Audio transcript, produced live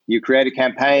you create a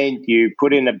campaign, you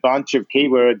put in a bunch of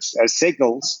keywords as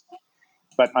signals,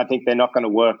 but I think they're not going to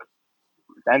work.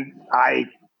 And I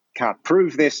can't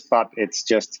prove this, but it's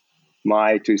just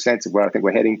my 2 cents of where I think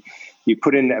we're heading. You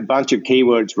put in a bunch of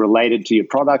keywords related to your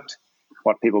product,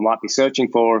 what people might be searching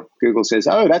for. Google says,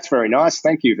 oh, that's very nice.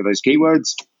 Thank you for those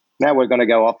keywords. Now we're going to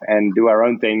go off and do our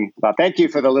own thing. But thank you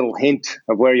for the little hint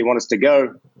of where you want us to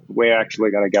go. We're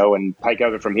actually going to go and take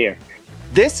over from here.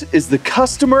 This is the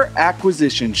Customer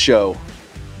Acquisition Show,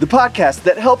 the podcast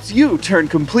that helps you turn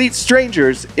complete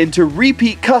strangers into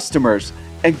repeat customers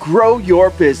and grow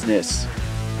your business.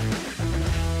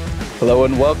 Hello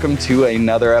and welcome to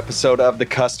another episode of the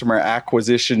Customer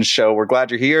Acquisition Show. We're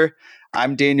glad you're here.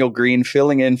 I'm Daniel Green,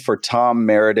 filling in for Tom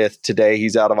Meredith today.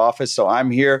 He's out of office, so I'm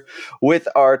here with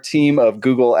our team of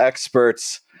Google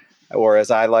experts, or as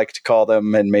I like to call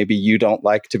them, and maybe you don't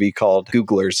like to be called,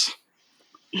 Googlers.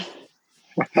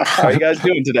 How are you guys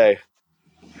doing today?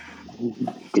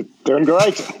 Doing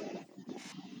great.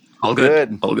 All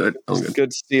good. All good. It's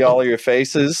good to see all of your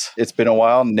faces. It's been a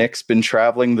while. Nick's been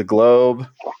traveling the globe.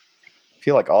 I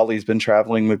feel like Ollie's been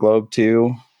traveling the globe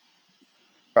too.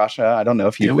 Rasha, I don't know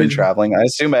if you've been traveling. I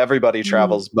assume everybody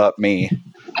travels but me.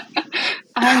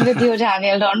 I'm with you,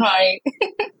 Daniel. Don't worry.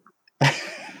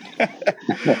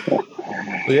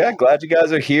 Well, yeah, glad you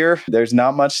guys are here. There's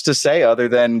not much to say other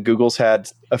than Google's had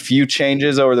a few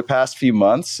changes over the past few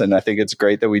months. And I think it's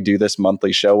great that we do this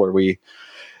monthly show where we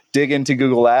dig into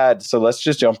Google Ads. So let's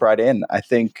just jump right in. I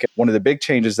think one of the big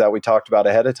changes that we talked about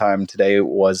ahead of time today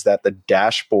was that the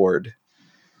dashboard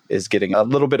is getting a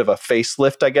little bit of a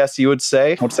facelift, I guess you would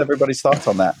say. What's everybody's thoughts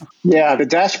on that? Yeah, the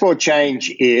dashboard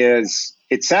change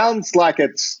it sounds like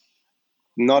it's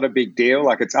not a big deal.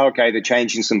 Like it's okay, they're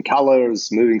changing some colors,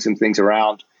 moving some things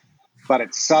around, but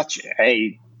it's such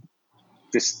a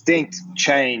distinct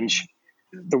change.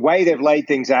 The way they've laid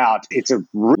things out, it's a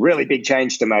really big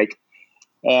change to make.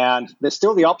 And there's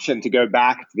still the option to go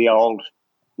back to the old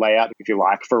layout, if you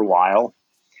like, for a while.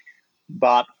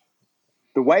 But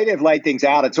the way they've laid things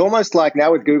out, it's almost like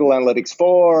now with Google Analytics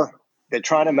 4, they're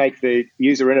trying to make the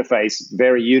user interface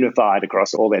very unified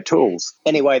across all their tools.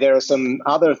 Anyway, there are some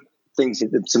other things,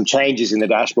 some changes in the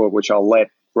dashboard, which I'll let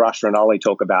Rasha and Ollie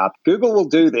talk about. Google will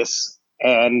do this,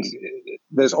 and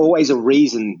there's always a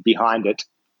reason behind it.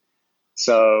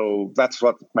 So that's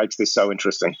what makes this so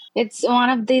interesting. It's one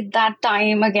of that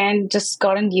time, again, just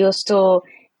gotten used to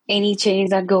any change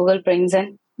that Google brings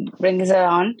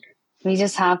around. We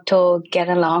just have to get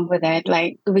along with it.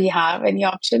 Like, we have any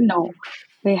option? No.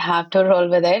 We have to roll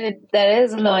with it. There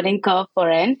is a learning curve for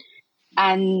it.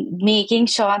 And making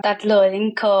sure that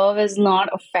learning curve is not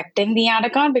affecting the ad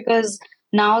account, because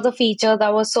now the feature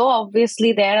that was so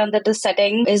obviously there under the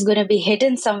setting is going to be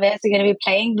hidden somewhere. So you're going to be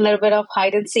playing a little bit of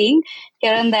hide and seek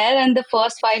here and there. And the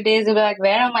first 5 days, you'll be like,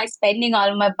 where am I spending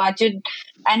all my budget?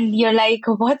 And you're like,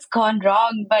 what's gone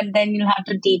wrong? But then you'll have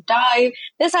to deep dive.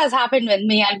 This has happened with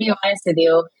me, I'll be honest with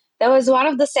you. There was one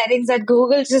of the settings that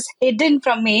Google just hidden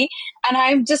from me, and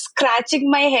I'm just scratching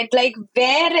my head like,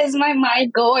 where is my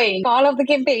mind going? All of the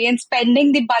campaigns,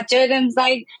 spending the budget, and it's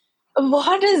like,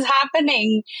 what is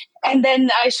happening? And then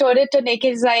I showed it to Nick.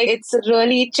 It's like, it's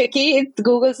really tricky. It's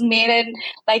Google's made it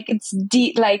like it's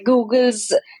like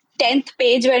Google's 10th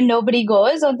page where nobody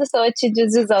goes on the search engine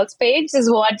results page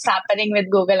is what's happening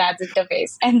with Google Ads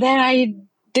interface. And then I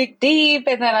dig deep,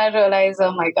 and then I realize,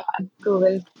 oh my God,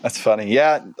 Google. That's funny.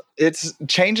 Yeah, it's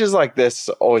changes like this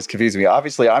always confuse me.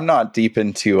 Obviously, I'm not deep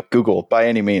into Google by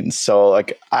any means. So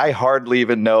like I hardly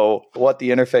even know what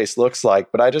the interface looks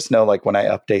like, but I just know like when I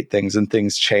update things and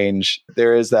things change,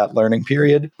 there is that learning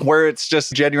period where it's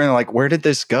just genuinely like, where did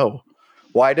this go?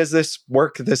 Why does this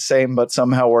work the same but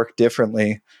somehow work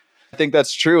differently? I think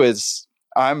that's true. Is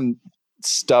I'm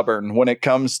stubborn when it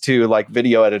comes to like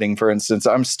video editing, for instance.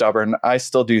 I'm stubborn. I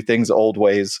still do things old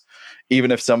ways, even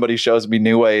if somebody shows me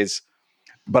new ways.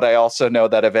 But I also know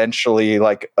that eventually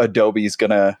like Adobe's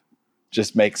going to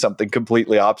just make something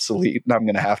completely obsolete and I'm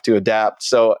going to have to adapt.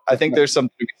 So I think there's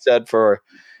something to be said for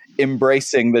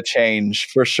embracing the change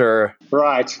for sure.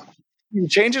 Right.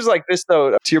 Changes like this,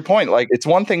 though, to your point, like it's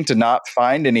one thing to not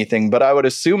find anything, but I would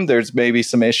assume there's maybe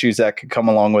some issues that could come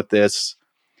along with this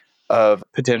of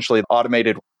potentially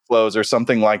automated flows or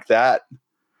something like that.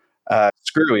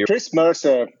 Screwy. Chris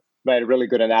Mercer made a really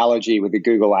good analogy with the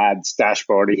Google Ads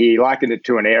dashboard. He likened it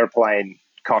to an airplane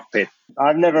cockpit.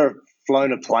 I've never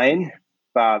flown a plane,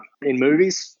 but in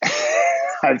movies,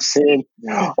 I've seen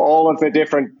all of the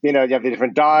different, you have the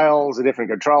different dials, the different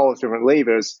controls, different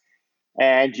levers,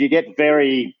 and you get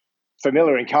very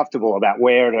familiar and comfortable about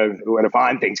where to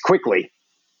find things quickly.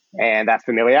 And that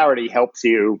familiarity helps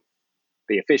you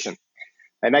be efficient.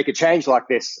 They make a change like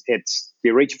this. It's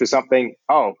you reach for something,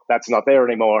 oh, that's not there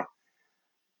anymore.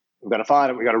 We've got to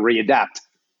find it. We've got to readapt.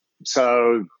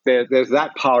 So there's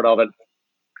that part of it.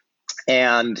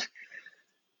 And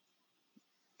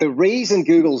the reason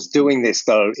Google's doing this,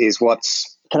 though, is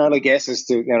can only guess as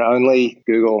to only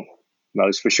Google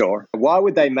knows for sure. Why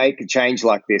would they make a change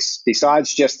like this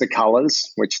besides just the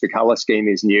colors, which the color scheme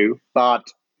is new, but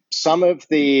some of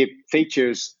the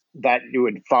features that you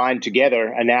would find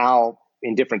together are now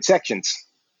in different sections.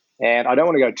 And I don't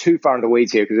want to go too far in the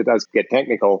weeds here because it does get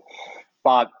technical,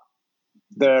 but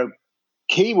the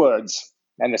keywords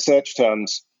and the search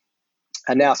terms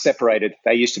are now separated.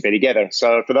 They used to be together.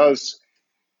 So for those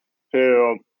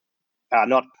who are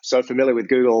not so familiar with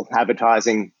Google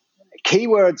advertising,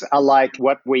 keywords are like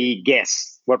what we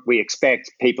guess, what we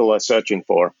expect people are searching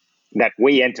for, that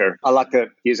we enter. I like to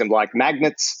use them like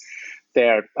magnets.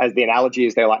 As the analogy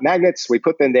is, they're like magnets. We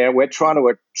put them there. We're trying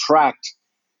to attract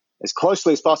as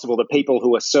closely as possible the people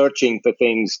who are searching for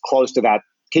things close to that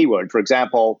keyword. For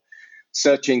example,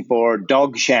 searching for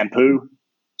dog shampoo.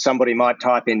 Somebody might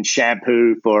type in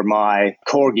shampoo for my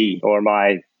corgi or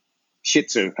my Shih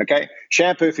Tzu, okay?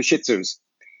 Shampoo for Shih Tzus.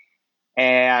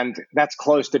 And that's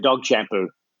close to dog shampoo,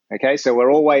 okay? So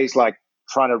we're always like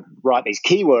trying to write these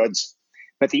keywords,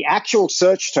 but the actual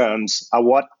search terms are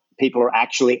what people are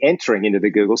actually entering into the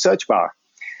Google search bar.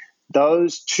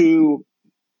 Those two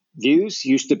views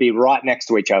used to be right next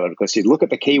to each other because you'd look at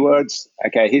the keywords.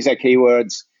 Okay, here's our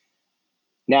keywords.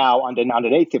 Now,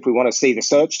 underneath, if we want to see the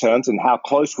search terms and how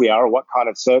close we are or what kind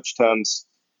of search terms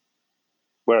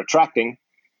we're attracting,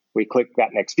 we click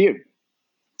that next view.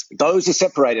 Those are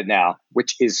separated now,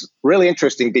 which is really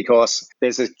interesting because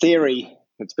there's a theory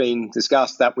that's been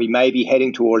discussed that we may be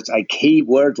heading towards a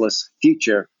keywordless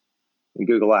future in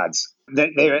Google Ads.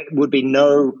 There would be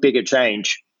no bigger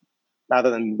change other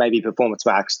than maybe Performance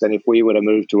Max than if we were to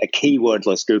move to a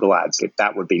keywordless Google Ads.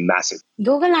 That would be massive.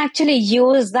 Google actually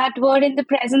used that word in the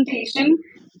presentation.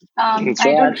 I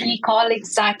don't recall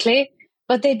exactly,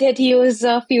 but they did use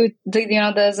a few,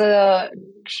 there's a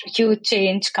huge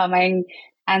change coming,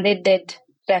 and they did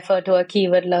refer to a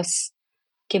keywordless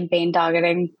campaign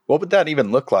targeting. What would that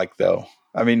even look like, though?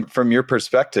 I mean, from your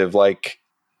perspective, like,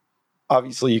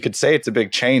 obviously you could say it's a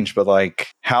big change, but like,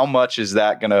 how much is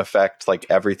that going to affect like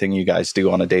everything you guys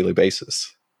do on a daily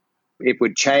basis? It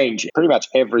would change pretty much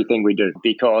everything we do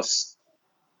because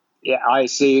I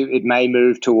see it may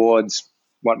move towards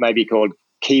what may be called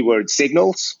keyword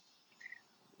signals,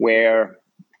 where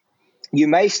you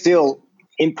may still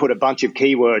input a bunch of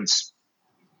keywords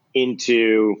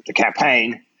into the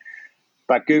campaign,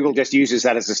 but Google just uses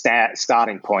that as a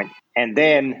starting point. And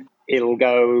then it'll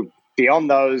go beyond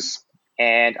those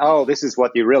and, oh, this is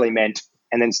what you really meant,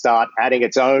 and then start adding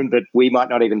its own, but we might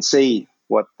not even see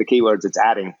what the keywords it's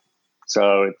adding.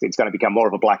 So it's going to become more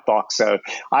of a black box. So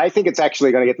I think it's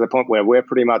actually going to get to the point where we're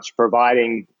pretty much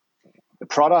providing the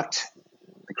product,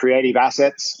 the creative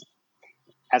assets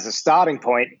as a starting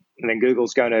point, and then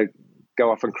Google's going to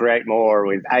go off and create more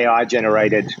with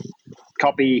AI-generated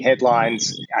copy,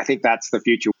 headlines. I think that's the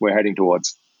future we're heading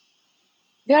towards.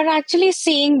 We are actually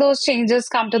seeing those changes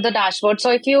come to the dashboard. So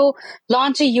if you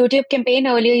launch a YouTube campaign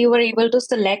earlier, you were able to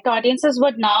select audiences,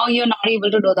 but now you're not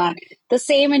able to do that. The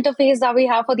same interface that we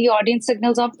have for the audience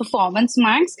signals on Performance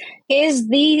Max is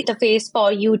the interface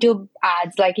for YouTube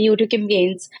ads, like YouTube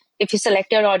campaigns. If you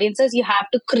select your audiences, you have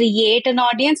to create an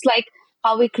audience, like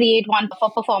how we create one for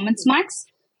Performance Max,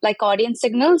 like audience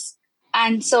signals.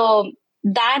 And so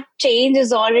that change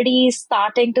is already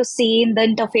starting to see in the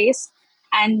interface.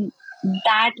 And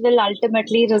that will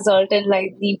ultimately result in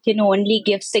like you can only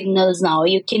give signals now.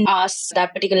 You can ask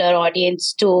that particular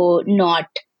audience to not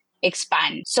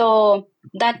expand. So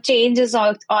that change is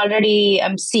already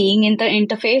I'm seeing in the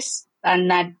interface, and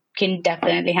that can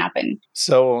definitely happen.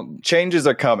 So changes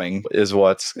are coming is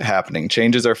what's happening.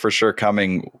 Changes are for sure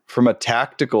coming. From a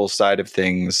tactical side of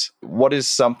things, what is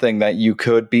something that you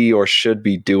could be or should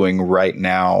be doing right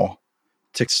now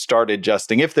to start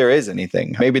adjusting, if there is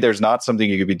anything? Maybe there's not something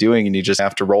you could be doing and you just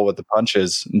have to roll with the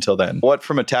punches until then. What,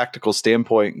 from a tactical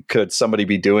standpoint, could somebody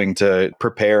be doing to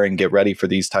prepare and get ready for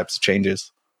these types of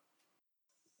changes?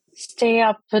 Stay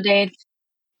up to date.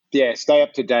 Yeah, stay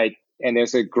up to date. And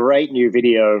there's a great new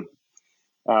video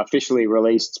officially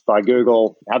released by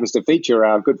Google. It happens to feature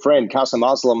our good friend Qasim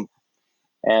Aslam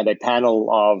and a panel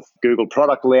of Google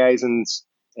product liaisons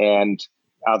and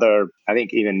other, I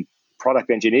think, even product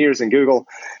engineers in Google.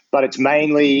 But it's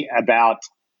mainly about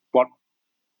what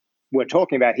we're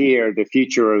talking about here, the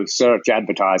future of search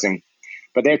advertising.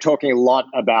 But they're talking a lot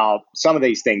about some of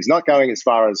these things, not going as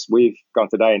far as we've gone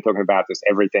today and talking about just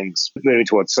everything's moving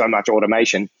towards so much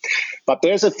automation. But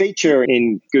there's a feature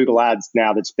in Google Ads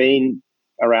now that's been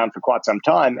around for quite some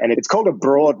time, and it's called a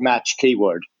broad match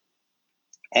keyword.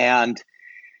 And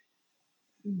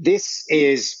this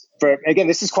is,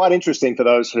 this is quite interesting for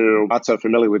those who aren't so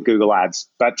familiar with Google Ads.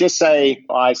 But just say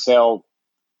I sell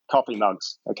coffee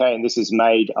mugs, okay, and this is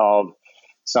made of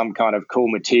some kind of cool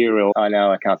material. I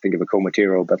know I can't think of a cool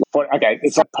material, but okay,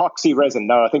 it's epoxy resin.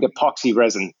 No, I think epoxy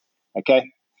resin, okay?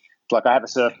 It's like I have a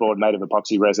surfboard made of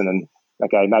epoxy resin, and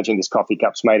okay, imagine this coffee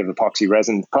cup's made of epoxy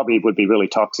resin. Probably would be really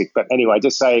toxic, but anyway,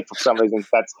 just say for some reason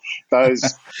that's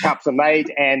those cups are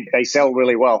made and they sell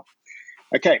really well.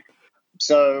 Okay,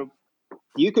 so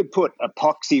you could put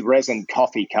epoxy resin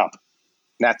coffee cup.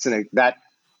 That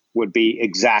would be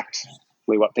exactly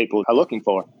what people are looking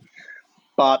for.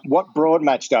 But what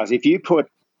Broadmatch does, if you put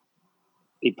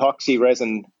epoxy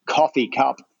resin coffee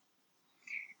cup,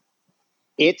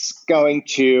 it's going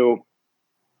to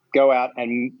go out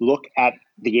and look at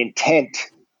the intent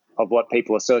of what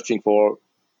people are searching for,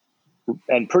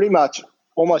 and pretty much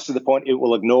almost to the point it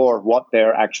will ignore what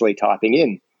they're actually typing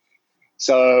in.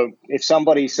 So if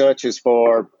somebody searches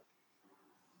for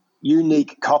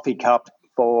unique coffee cup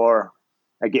for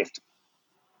a gift,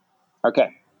 okay,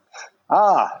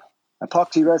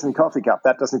 epoxy resin coffee cup,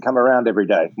 that doesn't come around every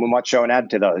day. We might show an ad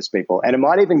to those people. And it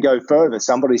might even go further.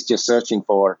 Somebody's just searching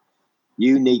for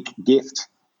unique gift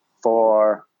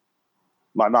for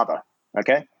my mother,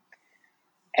 okay?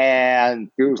 And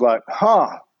Google's like,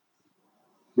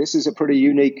 this is a pretty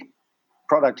unique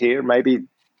product here. Maybe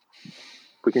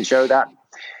we can show that.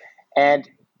 And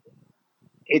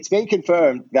it's been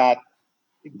confirmed that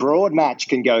broad match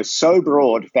can go so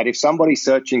broad that if somebody's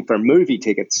searching for movie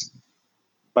tickets,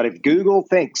 but if Google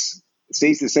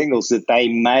sees the signals that they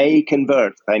may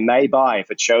convert, they may buy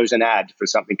if it shows an ad for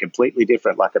something completely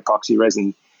different, like epoxy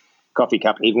resin coffee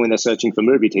cup, even when they're searching for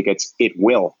movie tickets, it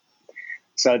will.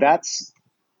 So that's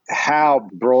how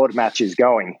broad match is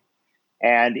going.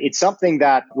 And it's something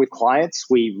that with clients,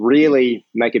 we really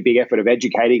make a big effort of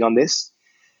educating on this,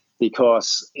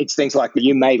 because it's things like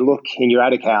you may look in your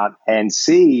ad account and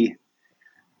see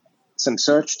some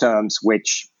search terms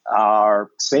which are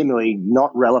seemingly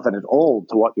not relevant at all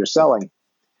to what you're selling.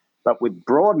 But with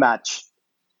broad match,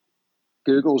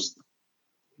 Google's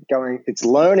it's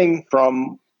learning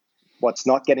from what's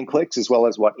not getting clicks as well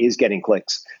as what is getting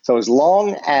clicks. So as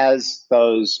long as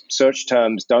those search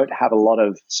terms don't have a lot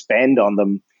of spend on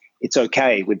them, it's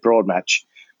okay with broad match.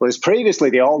 Whereas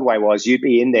previously the old way was you'd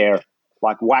be in there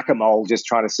like whack-a-mole just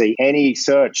trying to see any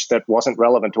search that wasn't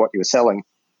relevant to what you were selling.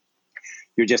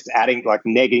 You're just adding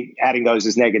those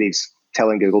as negatives,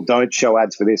 telling Google, don't show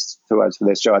ads for this, show ads for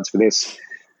this, show ads for this.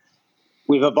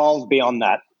 We've evolved beyond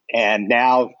that. And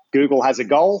now Google has a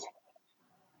goal,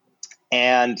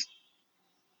 and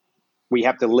we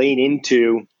have to lean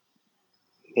into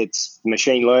its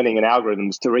machine learning and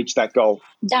algorithms to reach that goal.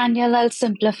 Daniel, I'll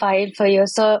simplify it for you.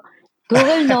 So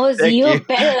Google knows you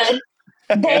better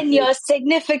than your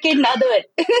significant other.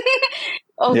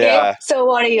 Okay, yeah. So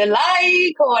what do you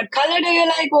like? What color do you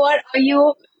like? What are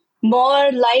you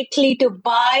more likely to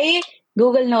buy?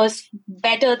 Google knows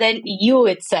better than you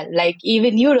itself. Like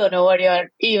even you don't know what you're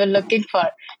even looking for.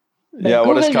 But yeah,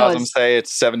 Google what does Cosm say?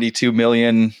 It's 72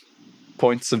 million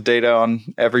points of data on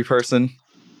every person.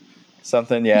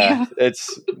 Something, yeah.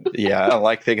 I don't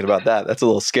like thinking about that. That's a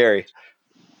little scary.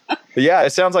 But yeah,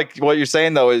 it sounds like what you're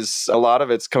saying, though, is a lot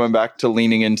of it's coming back to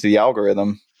leaning into the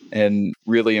algorithm and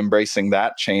really embracing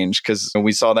that change, because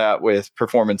we saw that with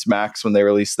Performance Max when they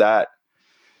released that.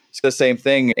 It's the same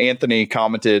thing. Anthony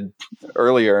commented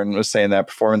earlier and was saying that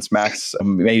Performance Max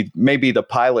may be the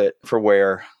pilot for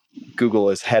where Google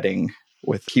is heading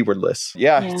with keywordless.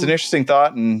 Yeah, it's an interesting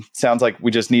thought, and sounds like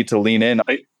we just need to lean in.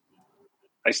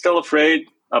 I'm still afraid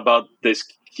about this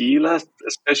keyless,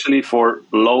 especially for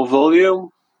low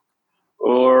volume,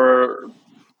 or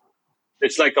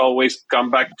it's like always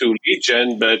come back to lead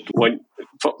gen. But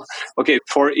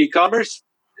for e-commerce,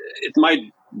 it might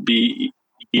be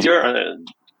easier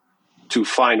to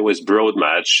find with broad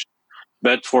match.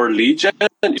 But for lead gen,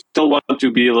 you still want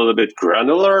to be a little bit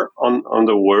granular on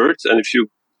the words. And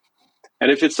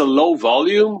if it's a low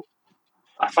volume,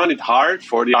 I find it hard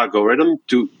for the algorithm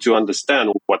to understand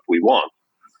what we want.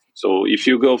 So if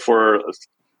you go for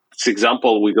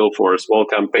example, we go for a small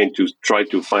campaign to try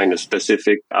to find a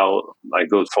specific, I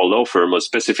go for law firm, a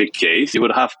specific case, you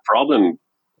would have problem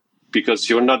because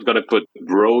you're not going to put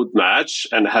broad match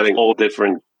and having all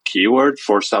different keyword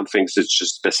for something that's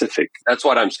just specific. That's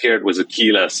what I'm scared with a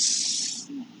keyless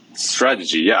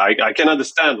strategy. Yeah, I can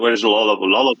understand where there's a lot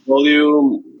of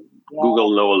volume. Yeah.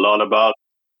 Google know a lot about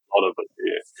all of it.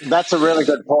 Yeah. That's a really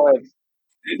good point.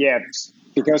 Yeah,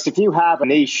 because if you have a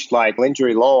niche like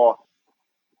injury law,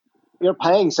 you're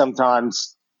paying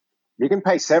sometimes, you can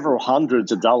pay several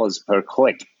hundreds of dollars per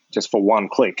click just for one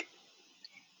click.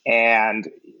 And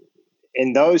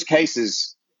in those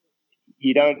cases,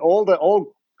 you don't,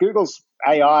 all Google's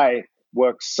AI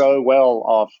works so well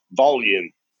off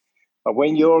volume. But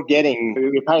when you're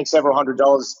paying several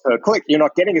 $100s per click, you're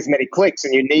not getting as many clicks,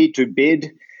 and you need to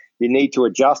bid. You need to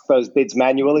adjust those bids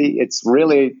manually. It's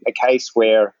really a case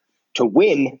where to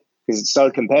win, because it's so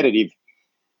competitive,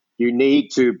 you need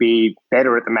to be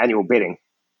better at the manual bidding.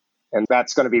 And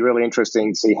that's going to be really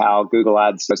interesting to see how Google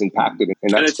Ads is impacted in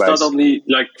that And it's space. not only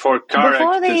like for car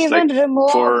Before they even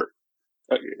remove...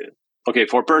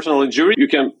 for personal injury, you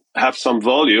can have some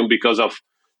volume because of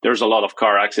there's a lot of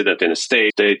car accident in a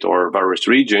state or various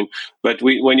region. But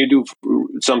when you do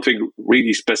something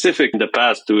really specific, in the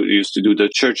past, we used to do the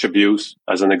church abuse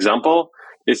as an example.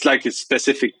 It's like it's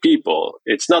specific people.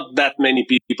 It's not that many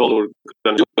people who are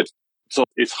going to do it. So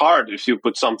it's hard if you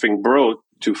put something broad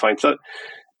to find that.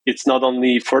 It's not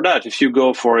only for that. If you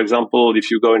go, for example,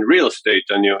 if you go in real estate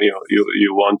and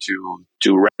you want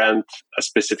to rent a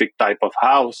specific type of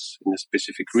house in a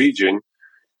specific region,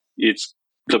 it's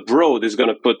the broad is going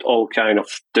to put all kind of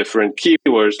different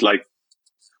keywords like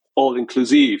all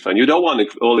inclusive, and you don't want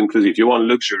all inclusive. You want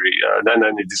luxury, then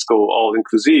it just go all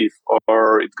inclusive,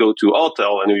 or it go to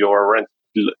hotel and you're rent.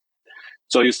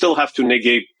 So you still have to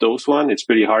negate those one. It's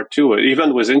pretty hard too.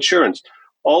 Even with insurance,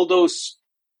 all those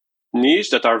niche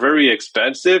that are very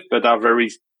expensive but are very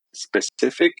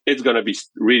specific, it's going to be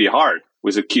really hard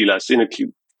with a keyless area.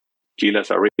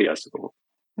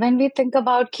 When we think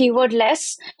about keyword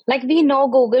less, like we know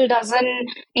Google doesn't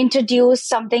introduce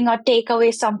something or take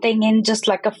away something in just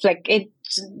like a flick. It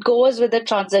goes with the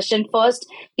transition. First,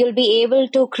 you'll be able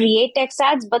to create text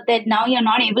ads, but then now you're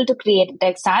not able to create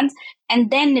text ads,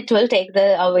 and then it will take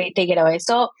it away.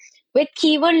 So with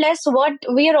keyword less, what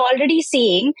we are already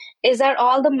seeing is that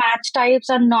all the match types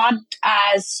are not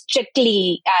as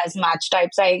strictly as match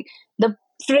types. Like the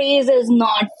phrase is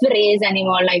not phrase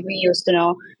anymore like we used to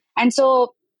know. And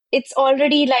so it's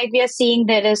already like we are seeing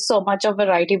there is so much of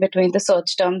variety between the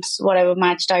search terms, whatever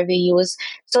match type we use.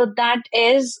 So that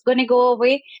is going to go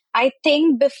away. I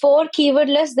think before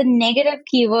keywordless, the negative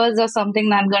keywords are something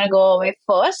that's going to go away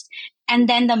first. And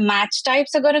then the match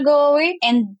types are going to go away.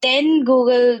 And then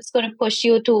Google is going to push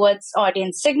you towards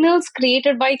audience signals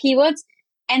created by keywords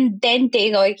and then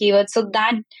take away keywords. So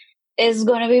that is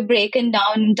going to be broken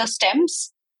down into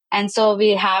stems. And so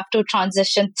we have to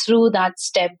transition through that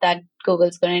step that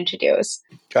Google's going to introduce.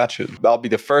 Gotcha. I'll be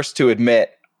the first to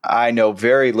admit I know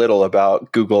very little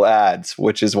about Google Ads,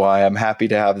 which is why I'm happy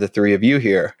to have the three of you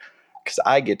here, because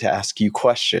I get to ask you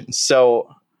questions.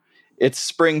 So it's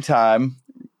springtime.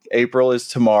 April is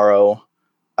tomorrow.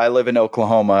 I live in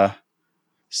Oklahoma.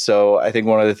 So I think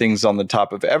one of the things on the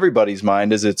top of everybody's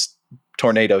mind is it's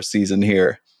tornado season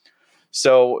here.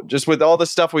 So just with all the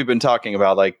stuff we've been talking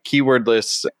about, like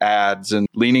keywordless ads and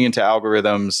leaning into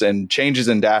algorithms and changes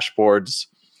in dashboards,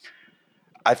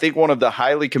 I think one of the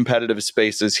highly competitive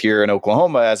spaces here in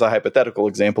Oklahoma, as a hypothetical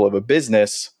example of a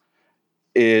business,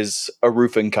 is a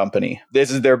roofing company. This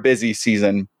is their busy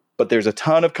season, but there's a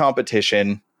ton of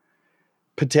competition,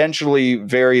 potentially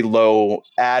very low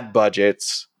ad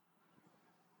budgets.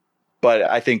 But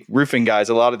I think roofing guys,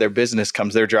 a lot of their business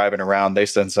comes, they're driving around, they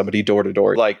send somebody door to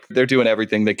door. Like they're doing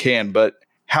everything they can. But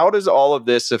how does all of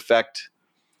this affect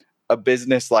a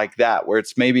business like that, where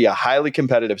it's maybe a highly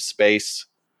competitive space,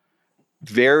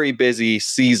 very busy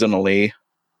seasonally,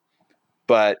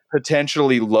 but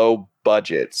potentially low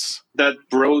budgets? That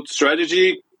broad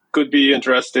strategy could be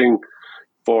interesting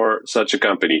for such a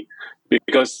company,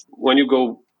 because when you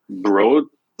go broad,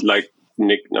 like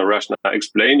Nick Narashna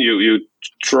explained, you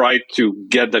try to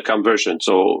get the conversion.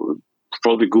 So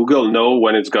probably Google know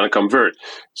when it's going to convert.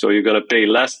 So you're going to pay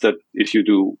less than if you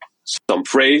do some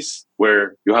phrase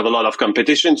where you have a lot of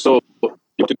competition. So you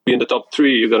want to be in the top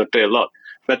 3, you're going to pay a lot.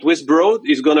 But with broad,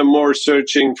 it's going to more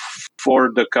searching for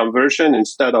the conversion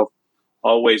instead of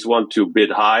always want to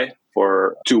bid high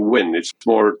to win. It's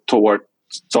more toward.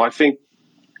 So I think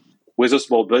with a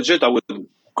small budget, I would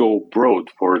go broad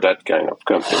for that kind of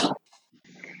company.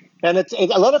 And it's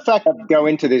a lot of factors go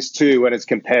into this too when it's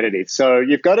competitive. So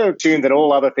you've got to assume that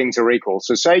all other things are equal.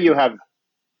 So say you have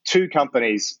 2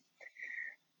 companies,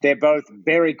 they're both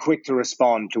very quick to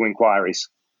respond to inquiries,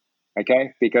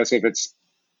 okay? Because if it's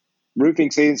roofing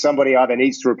season, somebody either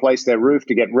needs to replace their roof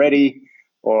to get ready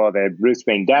or their roof's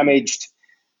been damaged.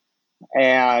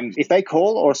 And if they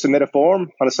call or submit a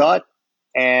form on a site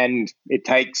and it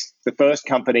takes the first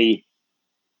company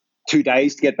 2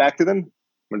 days to get back to them,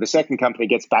 when the second company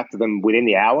gets back to them within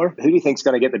the hour, who do you think is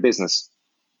going to get the business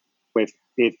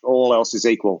if all else is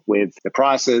equal with the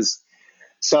prices?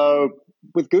 So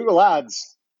with Google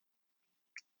Ads,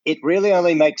 it really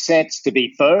only makes sense to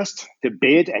be first, to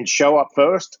bid and show up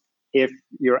first, if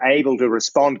you're able to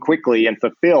respond quickly and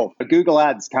fulfill. Google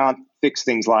Ads can't fix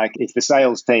things like if the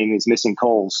sales team is missing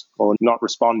calls or not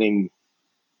responding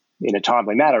in a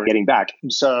timely manner, getting back.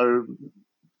 So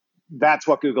that's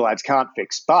what Google Ads can't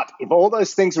fix. But if all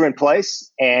those things are in place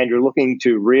and you're looking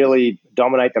to really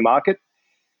dominate the market,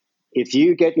 if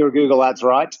you get your Google Ads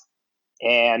right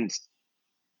and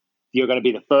you're going to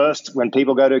be the first when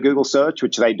people go to Google search,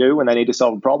 which they do when they need to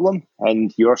solve a problem,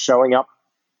 and you're showing up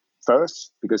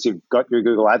first because you've got your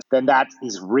Google Ads, then that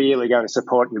is really going to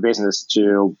support your business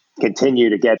to continue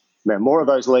to get more of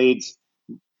those leads,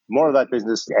 more of that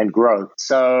business, and grow.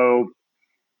 So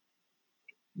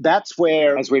that's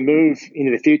where, as we move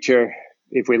into the future,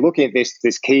 if we're looking at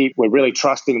this key, we're really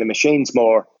trusting the machines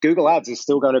more. Google Ads is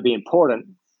still going to be important,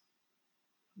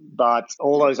 but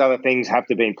all those other things have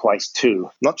to be in place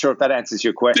too. Not sure if that answers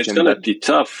your question. It's going to be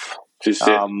tough to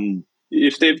say.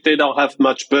 If they don't have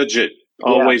much budget,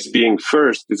 always being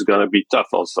first is going to be tough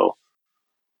also.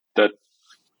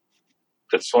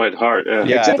 That's quite hard.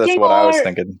 Yeah, that's what I was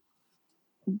thinking.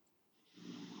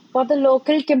 For the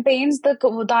local campaigns,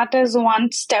 that is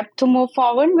one step to move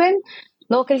forward with.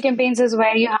 Local campaigns is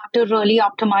where you have to really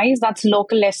optimize. That's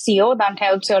local SEO that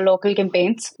helps your local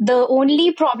campaigns. The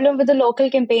only problem with the local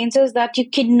campaigns is that you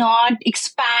cannot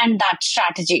expand that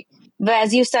strategy.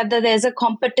 As you said, that there's a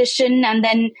competition, and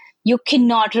then you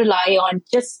cannot rely on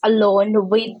just alone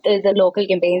with the local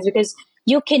campaigns, because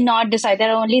you cannot decide.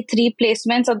 There are only 3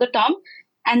 placements at the top,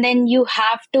 and then you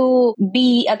have to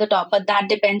be at the top. But that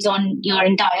depends on your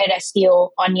entire SEO,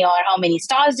 on your how many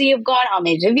stars you've got, how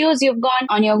many reviews you've got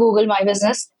on your Google My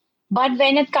Business. But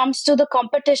when it comes to the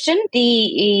competition,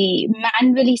 the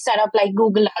manually set up like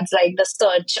Google Ads, like the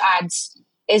search ads,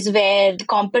 is where the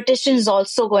competition is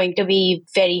also going to be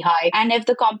very high. And if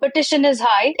the competition is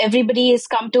high, everybody is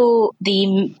come to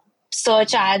the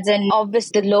search ads, and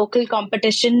obviously the local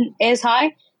competition is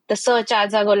high. The search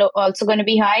ads are also going to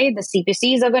be high. The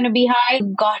CPCs are going to be high.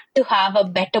 You've got to have a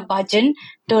better budget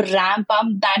to ramp up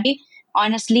that.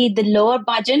 Honestly, the lower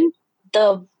budget,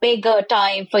 the bigger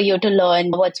time for you to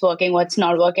learn what's working, what's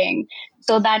not working.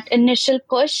 So that initial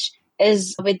push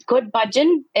is with good budget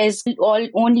is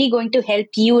only going to help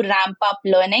you ramp up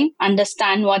learning,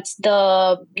 understand what's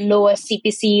the lowest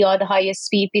CPC or the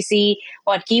highest CPC,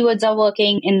 what keywords are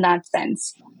working in that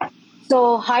sense.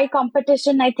 So high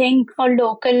competition, I think, for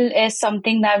local is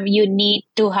something that you need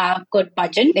to have good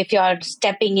budget if you're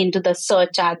stepping into the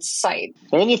search ads side.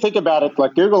 And when you think about it,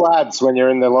 like Google Ads, when you're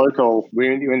in the local,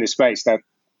 when you're in the space that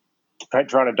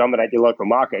trying to dominate your local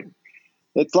market,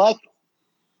 it's like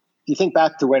you think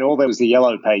back to when all there was the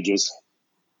yellow pages,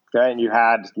 okay, and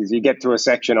you get to a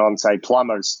section on, say,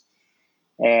 plumbers,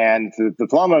 and the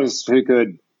plumbers who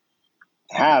could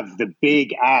have the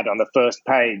big ad on the first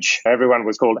page, everyone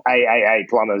was called AAA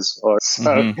plumbers, or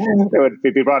so it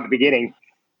would be right at the beginning.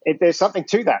 There's something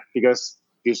to that, because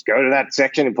you just go to that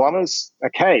section in plumbers,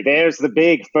 okay, there's the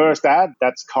big first ad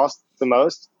that's cost the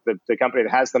most. The company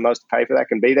that has the most to pay for that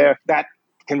can be there. That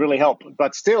can really help.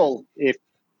 But still, if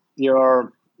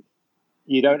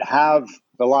you don't have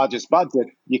the largest budget,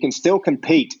 you can still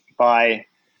compete by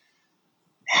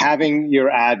having your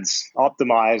ads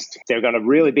optimized. They're going to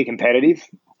really be competitive,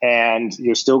 and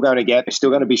you're still going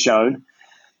to be shown.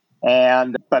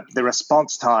 But the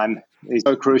response time is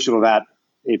so crucial that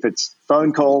if it's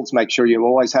phone calls, make sure you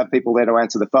always have people there to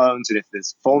answer the phones. And if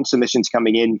there's form submissions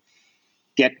coming in,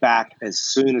 get back as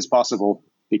soon as possible,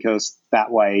 because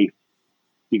that way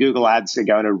your Google Ads are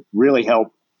going to really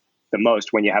help the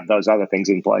most when you have those other things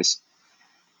in place.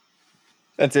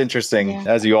 That's interesting. Yeah.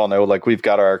 As you all know, like we've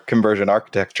got our conversion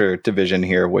architecture division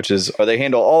here, which is they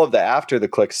handle all of the after the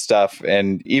click stuff.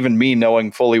 And even me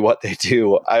knowing fully what they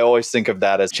do, I always think of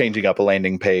that as changing up a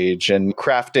landing page and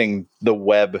crafting the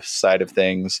web side of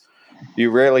things. You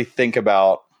rarely think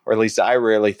about, or at least I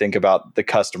rarely think about, the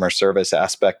customer service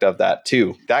aspect of that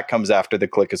too. That comes after the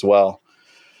click as well.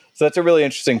 So that's a really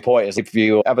interesting point, is if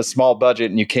you have a small budget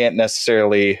and you can't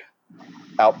necessarily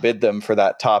outbid them for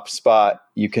that top spot,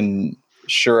 you can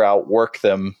sure outwork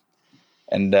them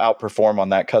and outperform on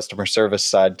that customer service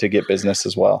side to get business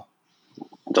as well.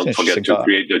 Don't forget to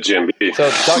create the GMB.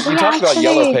 So you talked about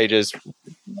yellow pages.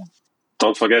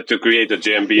 Don't forget to create the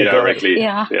GMB directly.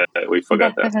 Yeah, we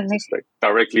forgot that. Like,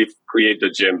 directly create the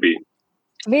GMB.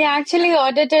 We actually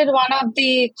audited one of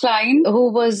the client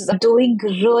who was doing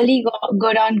really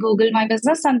good on Google My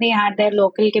Business, and they had their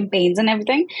local campaigns and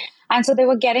everything. And so they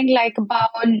were getting like about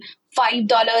 $5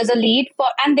 a lead for,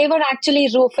 and they were actually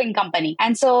roofing company.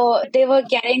 And so they were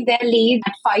getting their lead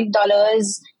at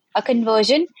 $5 a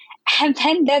conversion. And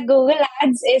then their Google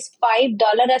ads is $5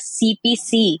 a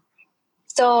CPC.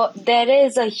 So there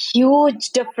is a huge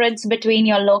difference between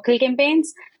your local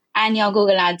campaigns and your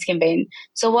Google Ads campaign.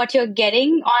 So what you're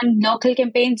getting on local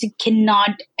campaigns, you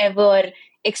cannot ever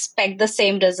expect the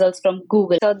same results from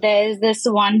Google. So there's this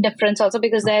one difference also,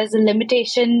 because there's a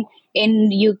limitation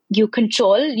in you can't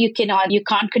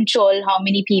control how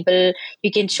many people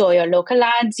you can show your local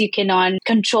ads. You cannot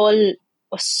control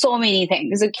so many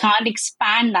things. You can't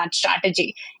expand that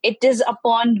strategy. It is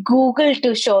upon Google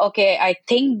to show, okay, I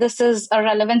think this is a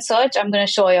relevant search. I'm going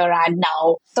to show your ad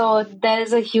now. So there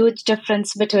is a huge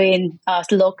difference between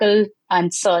local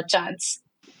and search ads.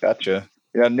 Gotcha.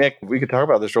 Yeah, Nick, we could talk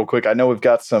about this real quick. I know we've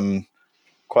got some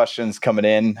questions coming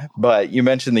in, but you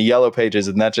mentioned the yellow pages,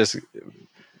 and that just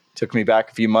took me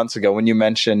back a few months ago when you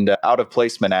mentioned out of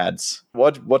placement ads.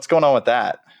 What's going on with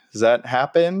that? Has that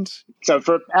happened? So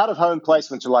for out-of-home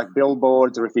placements, like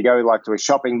billboards, or if you go like to a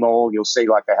shopping mall, you'll see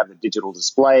like they have the digital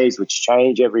displays, which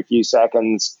change every few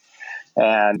seconds,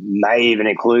 and may even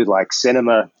include like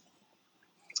cinema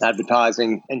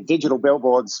advertising and digital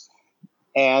billboards.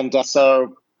 And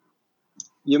so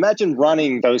you imagine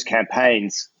running those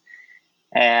campaigns,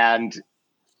 and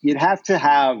you'd have to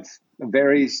have a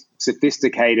very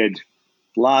sophisticated,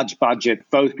 large budget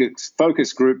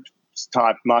focus group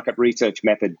type market research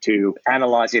method to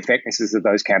analyze the effectiveness of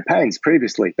those campaigns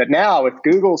previously. But now if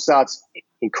Google starts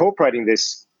incorporating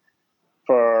this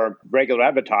for regular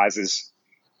advertisers,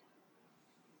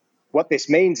 what this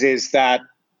means is that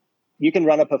you can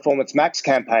run a Performance Max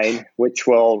campaign, which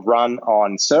will run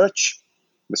on search,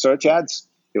 the search ads.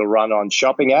 It'll run on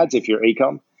shopping ads if you're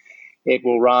e-com. It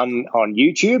will run on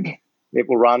YouTube. It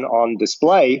will run on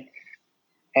display.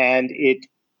 And it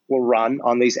will run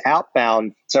on these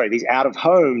out-of-home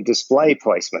display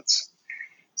placements.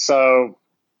 So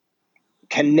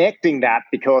connecting that,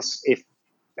 because if,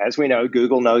 as we know,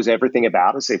 Google knows everything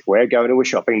about us. If we're going to a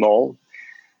shopping mall,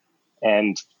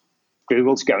 and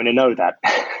Google's going to know that.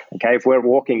 Okay, if we're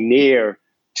walking near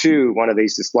to one of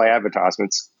these display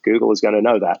advertisements, Google is going to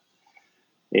know that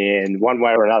in one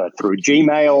way or another, through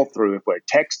Gmail, through if we're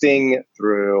texting,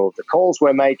 through the calls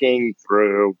we're making,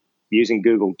 through using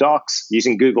Google Docs,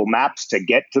 using Google Maps to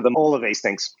get to them, all of these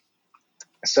things.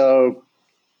 So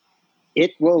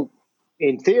it will,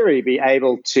 in theory, be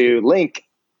able to link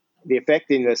the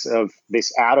effectiveness of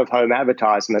this out-of-home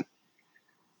advertisement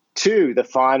to the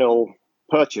final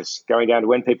purchase, going down to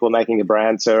when people are making a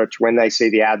brand search, when they see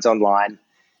the ads online,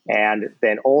 and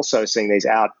then also seeing these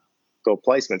outdoor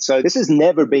placements. So this has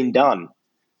never been done,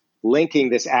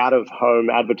 linking this out-of-home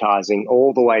advertising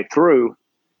all the way through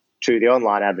to the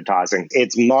online advertising.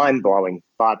 It's mind-blowing,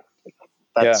 but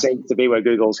that seems to be where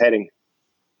Google's heading.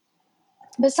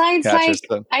 Besides,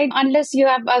 unless you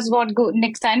have, as what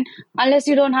Nick said, unless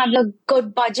you don't have a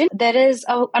good budget, there is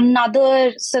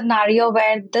another scenario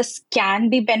where this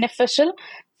can be beneficial.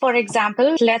 For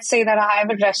example, let's say that I have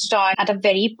a restaurant at a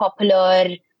very popular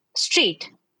street,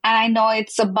 and I know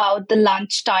it's about the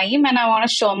lunch time, and I want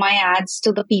to show my ads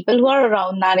to the people who are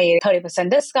around that area.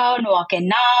 30% discount, walk in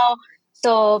now.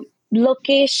 So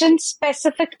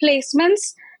location-specific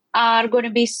placements are going to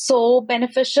be so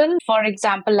beneficial. For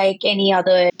example, like any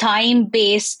other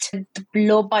time-based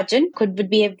low budget could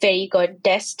be a very good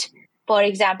test. For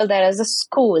example, there is a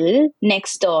school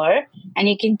next door, and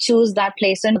you can choose that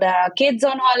place. And there are kids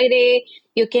on holiday.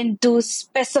 You can do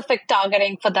specific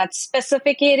targeting for that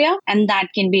specific area, and that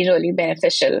can be really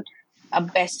beneficial.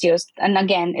 Best used. And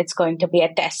again, it's going to be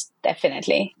a test,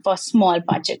 definitely, for small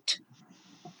budget.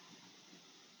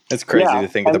 It's crazy to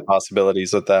think of the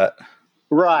possibilities with that.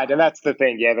 Right, and that's the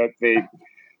thing. Yeah, that the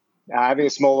having a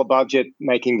smaller budget,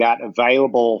 making that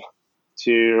available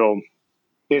to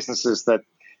businesses that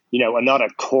are not a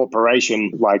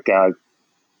corporation, like a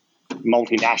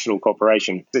multinational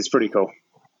corporation. It's pretty cool.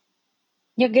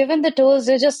 You're given the tools.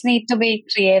 You just need to be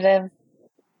creative.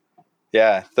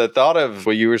 Yeah, the thought of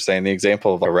what you were saying, the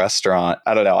example of a restaurant.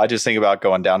 I don't know. I just think about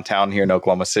going downtown here in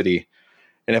Oklahoma City,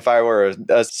 and if I were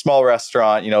a small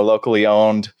restaurant, locally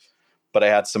owned, but I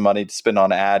had some money to spend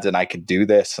on ads and I could do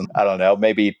this. And I don't know,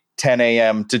 maybe 10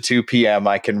 a.m. to 2 p.m.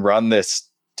 I can run this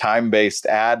time-based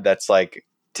ad that's like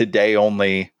today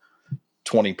only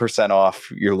 20%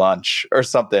 off your lunch or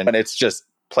something. And it's just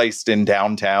placed in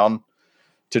downtown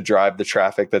to drive the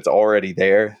traffic that's already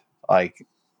there. Like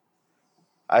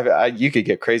you could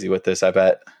get crazy with this, I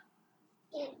bet.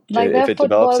 Like there if are it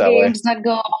develops football that way. games that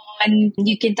go on,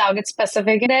 you can target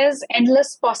specific. There's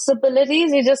endless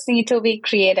possibilities. You just need to be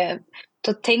creative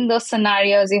to think those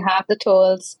scenarios. You have the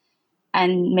tools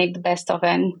and make the best of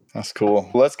it. That's cool.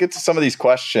 Let's get to some of these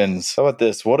questions. How about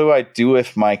this? What do I do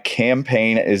if my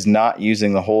campaign is not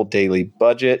using the whole daily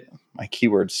budget? My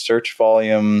keyword search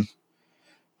volume,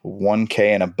 1K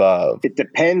and above. It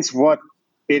depends what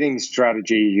bidding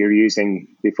strategy you're using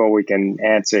before we can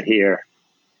answer here.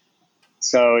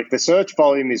 So if the search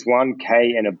volume is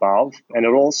 1K and above, and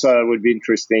it also would be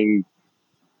interesting,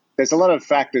 there's a lot of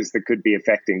factors that could be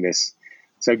affecting this.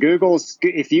 So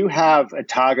if you have a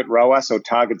target ROAS or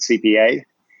target CPA,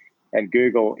 and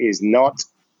Google is not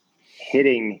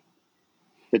hitting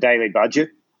the daily budget,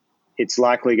 it's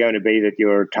likely going to be that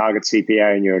your target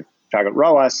CPA and your target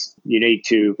ROAS, you need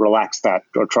to relax that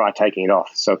or try taking it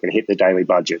off so it can hit the daily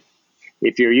budget.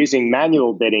 If you're using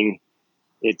manual bidding,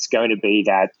 it's going to be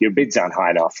that your bids aren't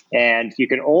high enough. And you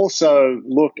can also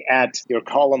look at your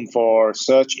column for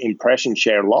search impression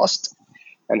share lost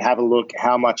and have a look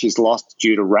how much is lost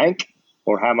due to rank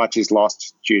or how much is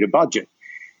lost due to budget.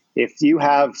 If you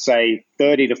have, say,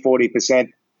 30 to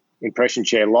 40% impression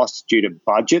share lost due to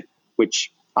budget,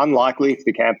 which unlikely if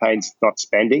the campaign's not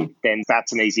spending, then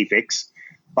that's an easy fix.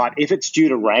 But if it's due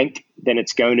to rank, then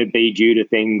it's going to be due to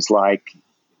things like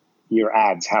your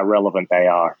ads, how relevant they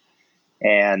are,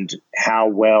 and how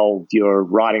well you're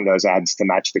writing those ads to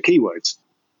match the keywords.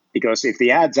 Because if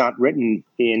the ads aren't written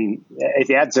if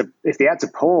the ads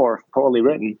are poorly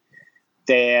written,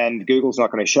 then Google's not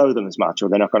going to show them as much, or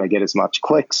they're not going to get as much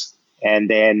clicks, and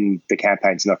then the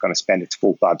campaign's not going to spend its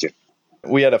full budget.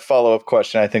 We had a follow-up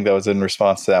question, I think that was in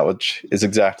response to that, which is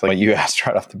exactly what you asked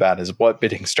right off the bat, is what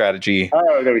bidding strategy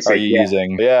are you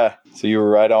using? Yeah, so you were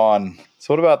right on.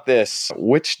 So what about this?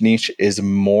 Which niche is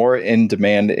more in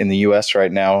demand in the US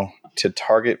right now to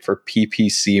target for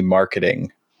PPC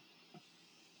marketing?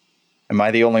 Am I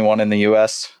the only one in the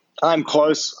US? I'm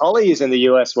close. Ollie is in the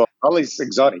US. Well, Ollie's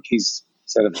exotic. He's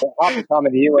sort of half the time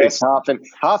in the US,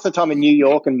 half the time in New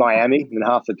York and Miami, and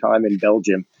half the time in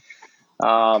Belgium.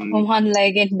 One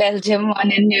leg in Belgium,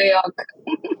 one in New York.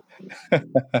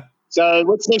 So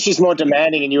which niche is more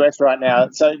demanding in US right now?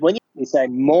 So when you say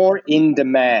more in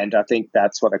demand, I think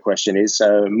that's what the question is.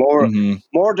 So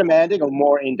more demanding or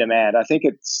more in demand? I think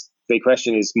the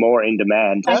question is more in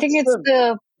demand. I think it's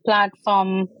the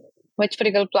platform. Which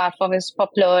particular platform is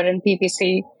popular in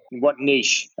PPC? What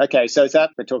niche? Okay, so is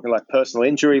that we're talking like personal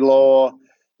injury law,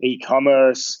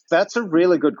 e-commerce? That's a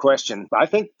really good question. I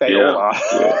think they all are,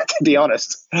 to be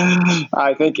honest.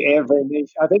 I think every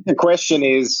niche. I think the question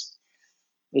is,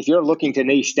 if you're looking to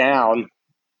niche down,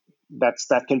 that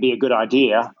can be a good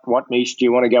idea. What niche do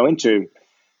you want to go into?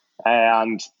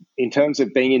 And in terms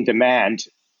of being in demand,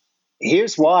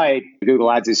 here's why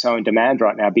Google Ads is so in demand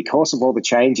right now, because of all the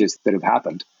changes that have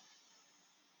happened.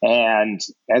 And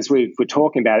as we were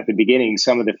talking about at the beginning,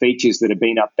 some of the features that have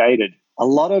been updated, a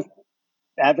lot of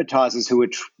advertisers who were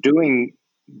doing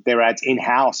their ads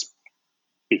in-house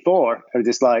before are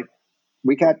just like,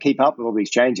 we can't keep up with all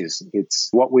these changes. It's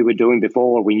what we were doing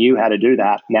before. We knew how to do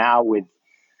that. Now with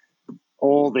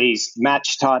all these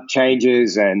match type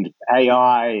changes and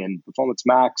AI and Performance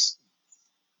Max,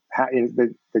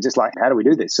 they're just like, how do we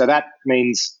do this? So that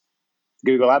means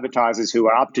Google advertisers who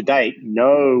are up to date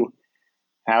know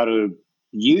how to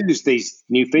use these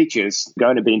new features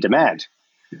going to be in demand.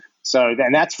 So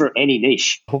then that's for any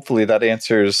niche. Hopefully that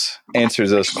answers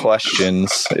those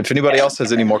questions. If anybody else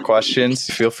has any more questions,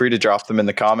 feel free to drop them in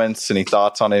the comments. Any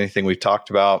thoughts on anything we've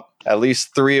talked about? At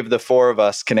least 3 of the 4 of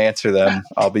us can answer them.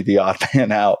 I'll be the odd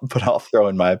man out, but I'll throw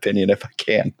in my opinion if I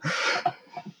can.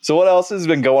 So what else has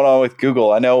been going on with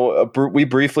Google? I know we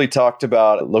briefly talked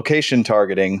about location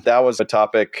targeting. That was a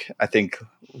topic, I think,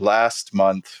 last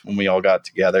month when we all got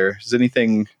together. Is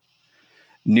anything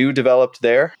new developed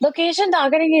there? Location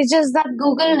targeting is just that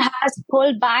Google has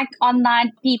pulled back on that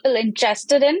people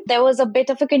interested in. There was a bit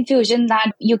of a confusion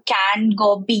that you can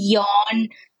go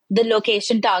beyond the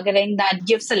location targeting that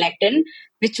you've selected,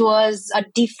 which was a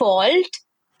default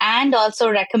and also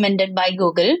recommended by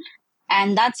Google.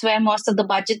 And that's where most of the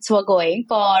budgets were going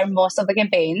for most of the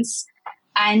campaigns.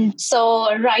 And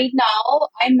so right now,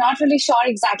 I'm not really sure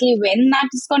exactly when that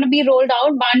is going to be rolled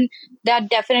out, but they're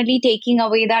definitely taking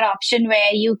away that option where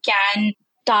you can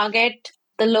target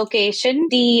the location,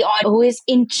 who is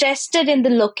interested in the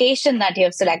location that you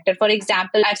have selected. For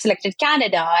example, I've selected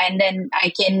Canada, and then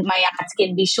my ads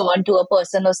can be shown to a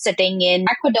person who's sitting in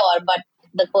Ecuador, but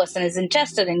the person is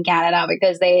interested in Canada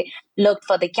because they looked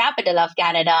for the capital of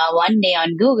Canada one day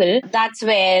on Google. That's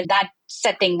where that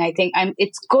setting, I think,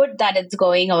 it's good that it's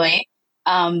going away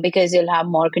because you'll have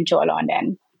more control on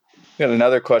them. Got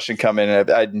another question coming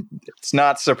in. It's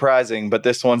not surprising, but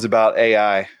this one's about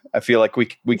AI. I feel like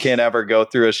we can't ever go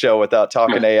through a show without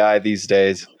talking AI these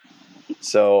days.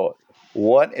 So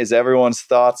what is everyone's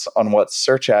thoughts on what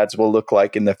search ads will look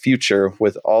like in the future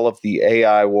with all of the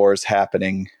AI wars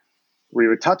happening? We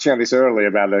were touching on this earlier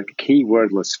about a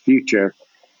keywordless future,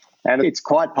 and it's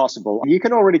quite possible. You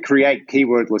can already create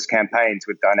keywordless campaigns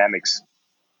with Dynamics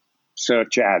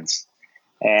search ads.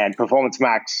 And Performance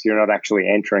Max, you're not actually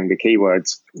entering the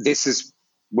keywords. This is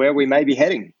where we may be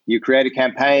heading. You create a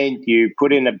campaign, you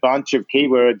put in a bunch of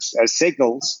keywords as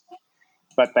signals,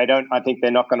 but I think they're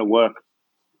not going to work.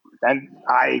 And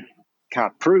I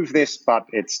can't prove this, but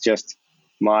it's just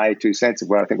my 2 cents of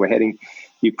where I think we're heading.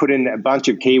 You put in a bunch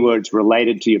of keywords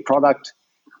related to your product,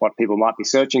 what people might be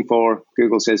searching for.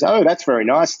 Google says, oh, that's very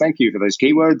nice. Thank you for those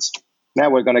keywords.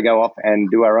 Now we're going to go off and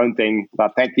do our own thing.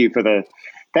 But thank you for the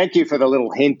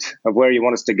little hint of where you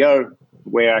want us to go.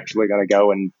 We're actually going to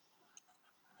go and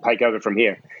take over from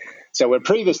here. So where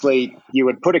previously you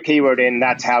would put a keyword in,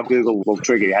 that's how Google will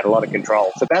trigger. You had a lot of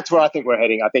control. So that's where I think we're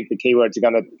heading. I think the keywords are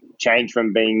going to change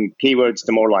from being keywords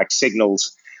to more like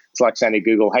signals. It's like saying to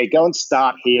Google, hey, go and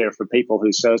start here for people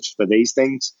who search for these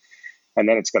things. And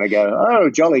then it's going to go, oh,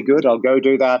 jolly good, I'll go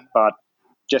do that. But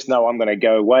just know I'm going to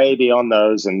go way beyond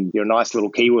those, and your nice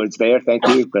little keywords there, thank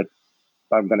you, but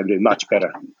I'm going to do much better.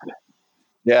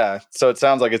 Yeah, so it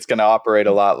sounds like it's going to operate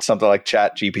a lot something like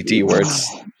ChatGPT, where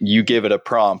you give it a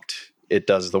prompt, it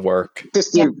does the work.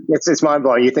 It's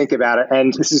mind-blowing. You think about it,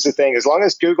 and this is the thing. As long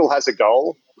as Google has a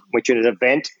goal, which is an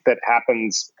event that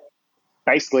happens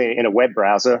basically in a web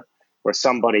browser where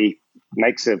somebody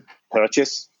makes a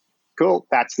purchase, cool,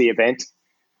 that's the event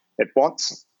it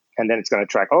wants. And then it's going to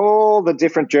track all the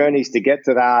different journeys to get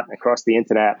to that across the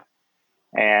internet,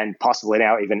 and possibly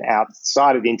now even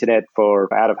outside of the internet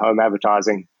for out-of-home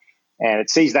advertising. And it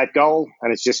sees that goal,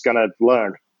 and it's just going to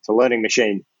learn. It's a learning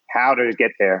machine how to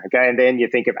get there. Okay, and then you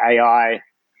think of AI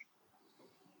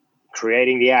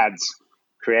creating the ads,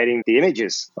 creating the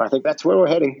images. I think that's where we're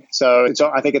heading. So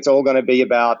I think it's all going to be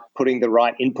about putting the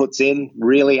right inputs in,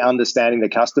 really understanding the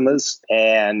customers,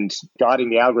 and guiding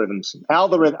the algorithms.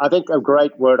 I think a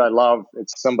great word I love.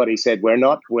 It's somebody said we're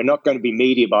not going to be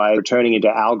media buyers, we're turning into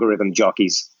algorithm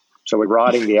jockeys. So we're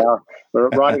riding the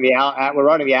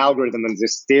algorithm and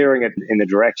just steering it in the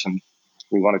direction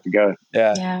we want it to go.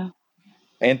 Yeah.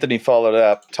 Anthony followed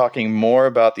up talking more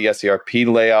about the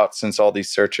SERP layout, since all these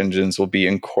search engines will be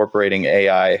incorporating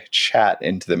AI chat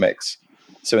into the mix.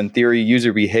 So in theory,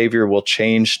 user behavior will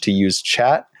change to use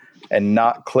chat and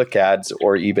not click ads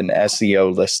or even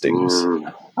SEO listings.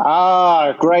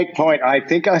 Great point.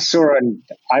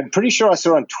 I'm pretty sure I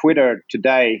saw on Twitter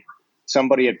today,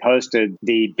 somebody had posted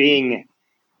the Bing,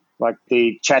 like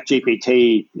the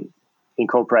ChatGPT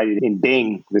incorporated in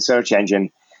Bing, the search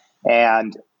engine,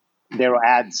 and there are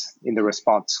ads in the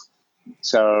response.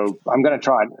 So I'm going to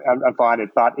try and find it.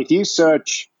 But if you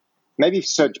search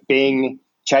Bing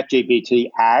ChatGPT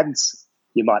ads,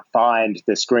 you might find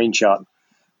the screenshot.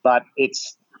 But it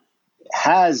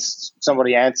has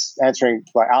somebody answering,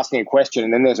 like asking a question,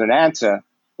 and then there's an answer,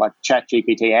 like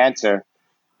ChatGPT answer,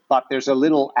 but there's a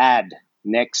little ad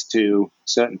next to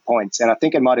certain points. And I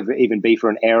think it might even be for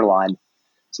an airline.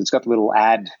 So it's got the little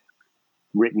ad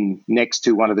written next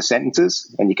to one of the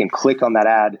sentences, and you can click on that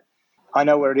ad. I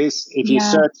know where it is. If you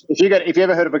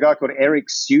ever heard of a guy called Eric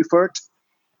Seufert,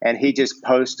 and he just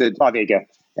posted, there you go.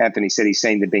 Anthony said he's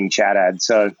seen the Bing chat ad.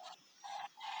 So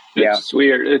it's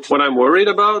weird. It's what I'm worried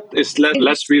about is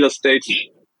less real estate.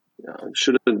 I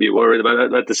shouldn't be worried about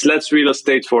it, but it's less real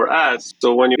estate for ads.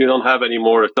 So when you don't have any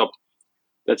more top,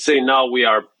 let's say now we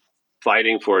are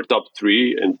fighting for a top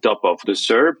 3 and top of the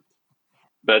SERP.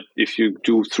 But if you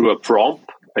do through a prompt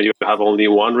and you have only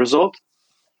one result,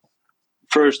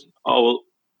 first,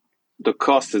 the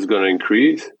cost is going to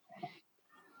increase.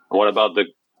 And what about the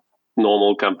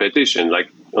normal competition,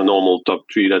 like a normal top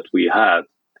 3 that we had?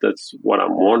 That's what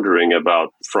I'm wondering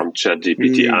about from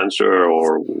ChatGPT answer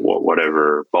or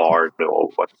whatever, Bard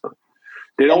or what.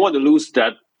 They don't want to lose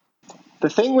that. The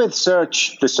thing with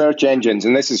the search engines,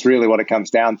 and this is really what it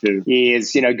comes down to,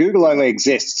 is, Google only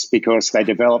exists because they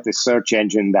developed this search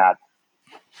engine that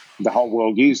the whole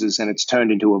world uses, and it's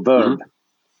turned into a verb.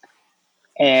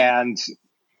 Mm-hmm. And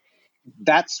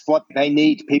that's what they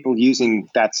need, people using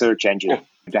that search engine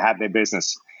to have their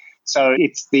business. So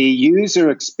it's the user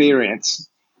experience.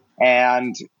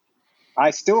 And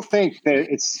I still think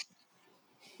that it's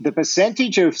the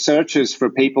percentage of searches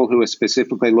for people who are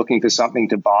specifically looking for something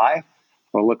to buy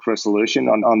or look for a solution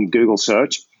on Google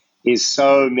search is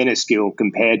so minuscule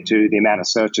compared to the amount of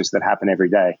searches that happen every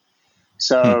day.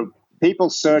 So people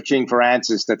searching for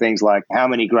answers to things like how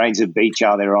many grains of beach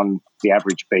are there on the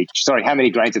average beach? Sorry, how many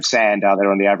grains of sand are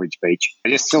there on the average beach?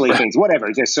 Just silly things,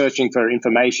 whatever. Just searching for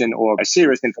information or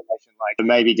serious information, like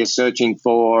maybe just searching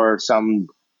for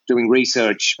doing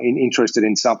research, interested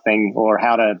in something, or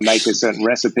how to make a certain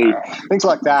recipe, things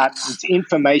like that. It's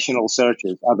informational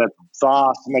searches are the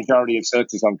vast majority of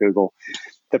searches on Google.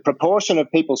 The proportion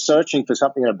of people searching for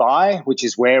something to buy, which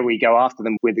is where we go after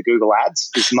them with the Google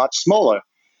ads, is much smaller.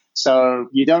 So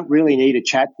you don't really need a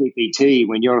chat GPT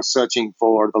when you're searching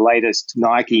for the latest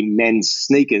Nike men's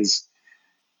sneakers.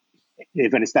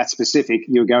 If it's that specific,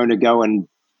 you're going to go and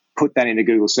put that into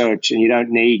Google search, and you don't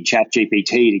need chat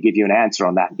GPT to give you an answer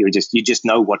on that. You just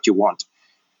know what you want.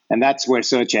 And that's where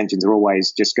search engines are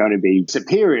always just going to be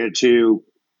superior to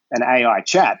an AI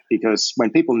chat, because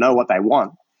when people know what they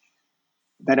want,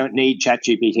 they don't need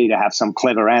ChatGPT to have some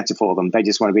clever answer for them. They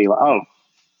just want to be like, oh,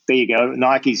 there you go.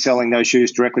 Nike's selling those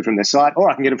shoes directly from their site, or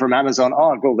I can get them from Amazon.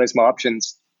 Oh, cool, there's my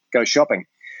options. Go shopping.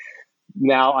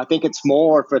 Now, I think it's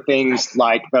more for things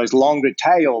like those longer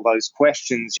tail, those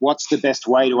questions. What's the best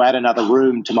way to add another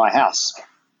room to my house?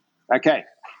 Okay.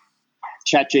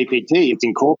 ChatGPT, it's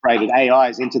incorporated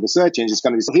AIs into the search engine. It's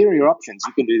going to be, here are your options.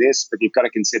 You can do this, but you've got to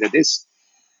consider this.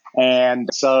 And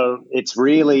so it's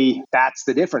really, that's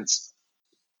the difference.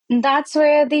 That's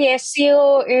where the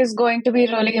SEO is going to be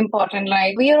really important.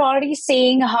 Like, we are already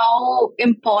seeing how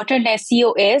important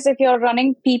SEO is if you're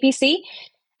running PPC.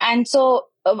 And so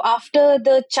after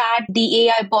the chat, the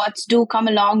AI bots do come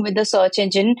along with the search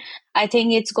engine, I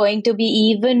think it's going to be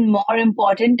even more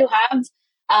important to have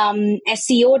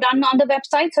SEO done on the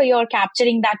website. So you're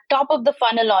capturing that top of the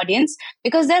funnel audience,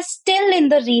 because they're still in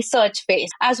the research phase.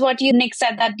 As what Nick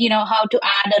said, that, how to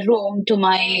add a room to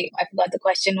I forgot the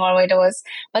question or what it was,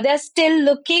 but they're still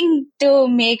looking to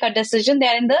make a decision.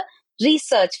 They're in the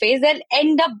research phase. They'll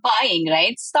end up buying,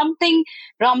 right? Something,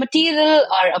 raw material,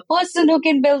 or a person who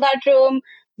can build that room,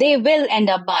 they will end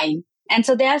up buying. And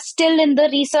so they are still in the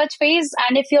research phase.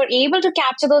 And if you're able to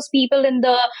capture those people in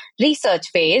the research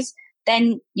phase,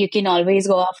 then you can always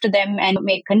go after them and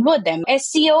convert them.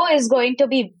 SEO is going to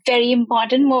be very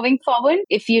important moving forward.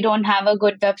 If you don't have a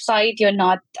good website, you're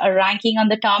not ranking on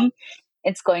the top,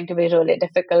 it's going to be really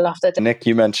difficult after that. Nick,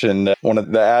 you mentioned one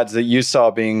of the ads that you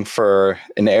saw being for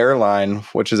an airline,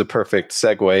 which is a perfect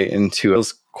segue into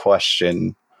this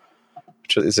question.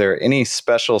 Is there any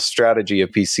special strategy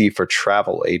of PC for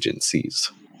travel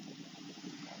agencies?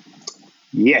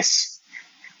 Yes.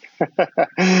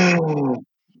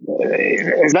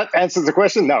 Is that answers the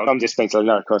question? No, I'm just thinking.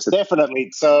 No, of course,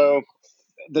 definitely. So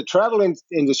the travel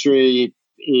industry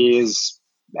is,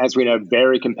 as we know,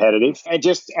 very competitive. And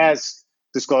just as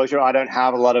disclosure, I don't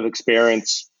have a lot of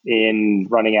experience in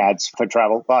running ads for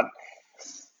travel, but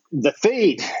the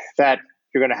feed that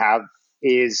you're going to have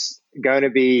is going to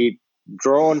be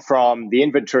drawn from the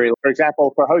inventory. For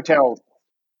example, for hotels,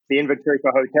 the inventory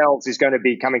for hotels is going to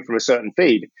be coming from a certain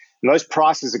feed, and those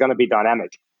prices are going to be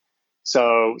dynamic.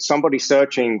 So somebody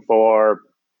searching for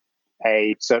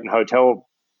a certain hotel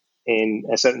in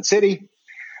a certain city,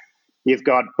 you've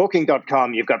got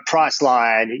Booking.com, you've got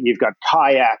Priceline, you've got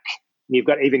Kayak, you've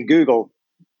got even Google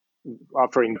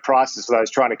offering prices for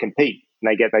those trying to compete, and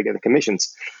they get the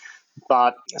commissions.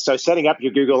 But so setting up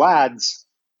your Google ads,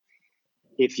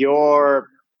 if you're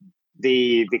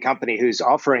the company who's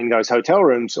offering those hotel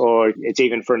rooms, or it's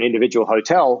even for an individual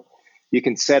hotel, you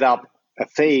can set up a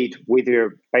feed with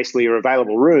your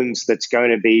available rooms that's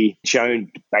going to be shown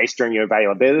based on your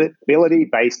availability,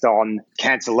 based on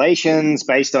cancellations,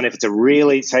 based on if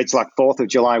it's say it's like 4th of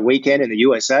July weekend in the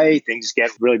USA, things get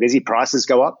really busy, prices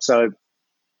go up. So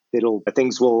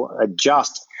things will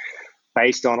adjust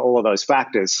based on all of those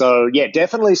factors. So yeah,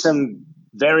 definitely some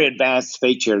very advanced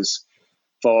features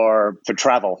for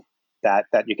travel that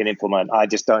you can implement. I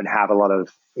just don't have a lot of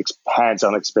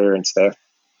hands-on experience there.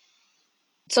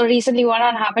 So recently what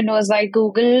had happened was like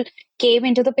Google came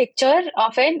into the picture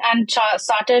of it and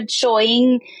started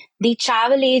showing the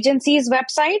travel agency's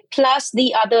website plus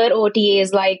the other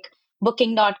OTAs like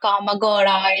Booking.com,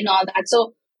 Agora and all that.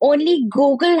 So only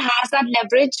Google has that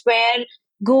leverage where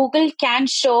Google can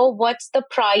show what's the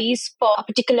price for a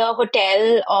particular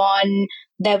hotel on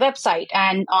their website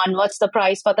and on what's the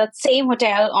price for that same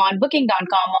hotel on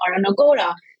Booking.com or on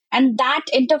Agora. And that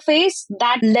interface,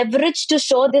 that leverage to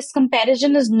show this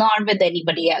comparison is not with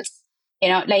anybody else.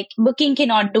 Like Booking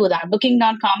cannot do that.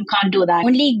 Booking.com can't do that.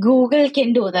 Only Google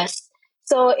can do this.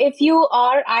 So if you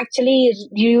are actually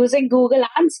using Google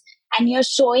Ads and you're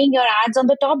showing your ads on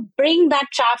the top, bring that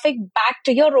traffic back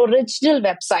to your original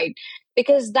website,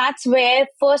 because that's where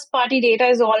first party data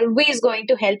is always going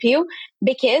to help you.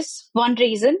 Because one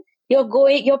reason,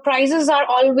 your prices are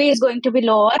always going to be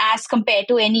lower as compared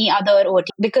to any other OT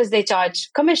because they charge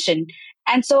commission.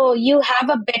 And so you have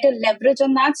a better leverage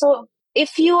on that. So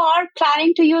if you are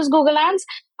planning to use Google Ads,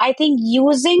 I think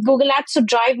using Google Ads to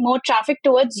drive more traffic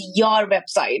towards your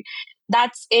website,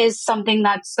 that is something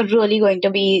that's really going to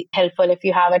be helpful if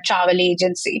you have a travel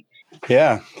agency.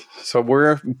 Yeah. So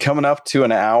we're coming up to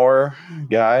an hour,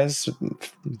 guys.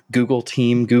 Google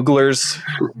team, Googlers,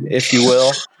 if you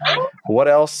will. What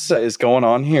else is going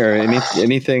on here?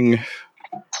 Anything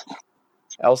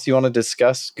else you want to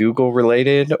discuss Google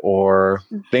related, or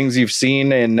things you've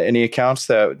seen in any accounts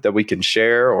that we can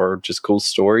share, or just cool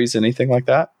stories, anything like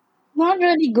that? Not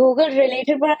really Google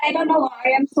related, but I don't know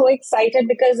why I'm so excited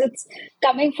because it's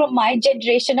coming from my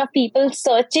generation of people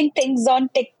searching things on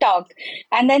TikTok.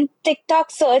 And then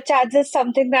TikTok search ads is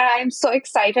something that I'm so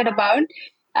excited about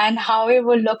and how it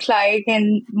will look like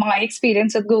in my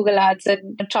experience with Google Ads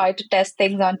and try to test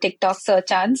things on TikTok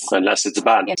search ads. Unless it's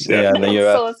banned. Yeah, in the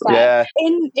US. So sad. Yeah.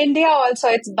 In India also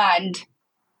it's banned.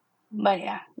 But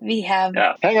yeah, we have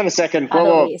Hang on a second.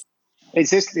 other ways. Is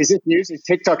this news? Is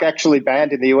TikTok actually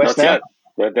banned in the US Not now? yet,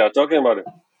 but they're talking about it.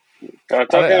 I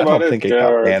don't think it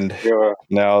got banned.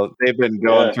 No, they've been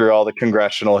going through all the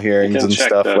congressional hearings and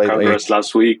stuff lately. Congress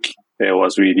last week, it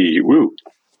was really woo.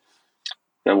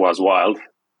 That was wild.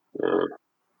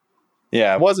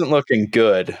 Yeah, it wasn't looking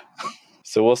good.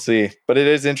 So we'll see. But it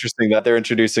is interesting that they're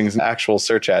introducing actual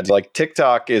search ads. Like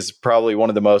TikTok is probably one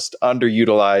of the most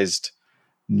underutilized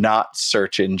not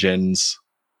search engines.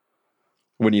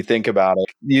 When you think about it,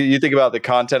 you think about the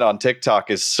content on TikTok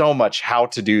is so much how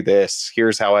to do this.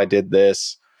 Here's how I did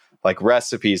this, like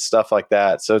recipes, stuff like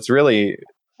that. So it's really...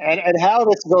 And how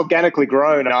this has organically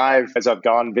grown. As I've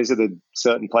gone visited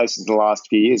certain places in the last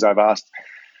few years, I've asked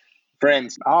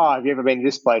friends, have you ever been to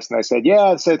this place? And they said, yeah.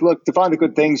 I said, look, to find the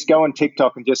good things, go on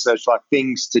TikTok and just search like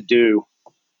things to do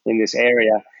in this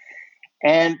area.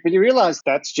 But you realize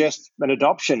that's just an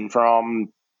adoption from...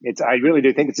 I really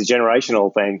do think it's a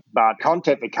generational thing, but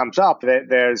content that comes up,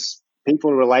 there's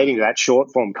people relating to that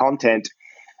short form content,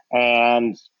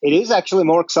 and it is actually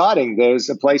more exciting. There's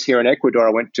a place here in Ecuador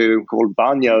I went to called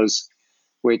Baños,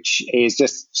 which is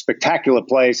just a spectacular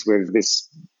place with this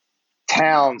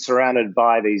town surrounded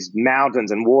by these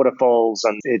mountains and waterfalls,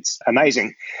 and it's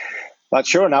amazing. But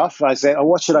sure enough, I said,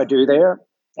 what should I do there?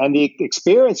 And the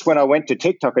experience when I went to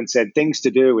TikTok and said things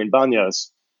to do in Baños,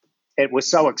 it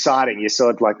was so exciting. You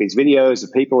saw like these videos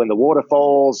of people in the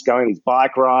waterfalls, going these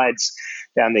bike rides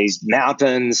down these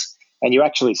mountains, and you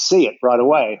actually see it right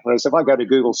away. Whereas if I go to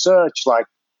Google search, like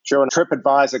sure,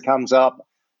 TripAdvisor comes up,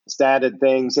 standard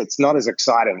things, it's not as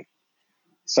exciting.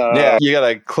 So yeah, you got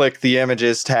to click the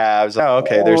images tabs. Oh,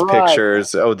 okay, there's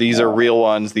pictures. Oh, these are real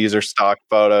ones. These are stock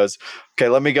photos. Okay,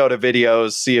 let me go to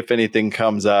videos, see if anything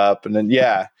comes up. And then,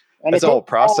 it's a whole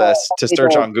process to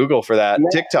search on Google for that.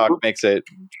 TikTok makes it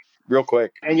real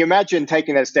quick. And you imagine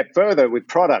taking that a step further with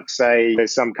products. Say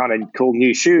there's some kind of cool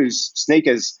new shoes,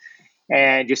 sneakers,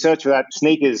 and you search for that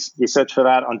sneakers, you search for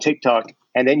that on TikTok,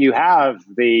 and then you have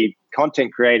the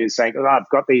content creators saying, I've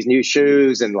got these new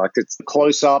shoes, and like it's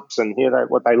close-ups, and here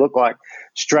what they look like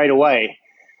straight away.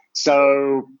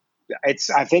 So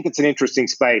I think it's an interesting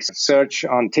space. Search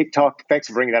on TikTok. Thanks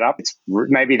for bringing that up.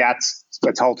 Maybe that's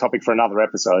a whole topic for another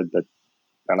episode, but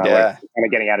I don't know, we're kind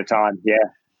of getting out of time. Yeah.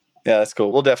 Yeah, that's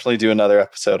cool. We'll definitely do another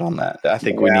episode on that. I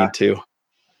think we need to.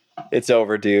 It's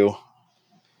overdue.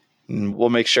 And we'll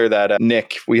make sure that,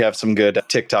 Nick, we have some good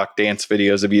TikTok dance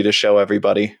videos of you to show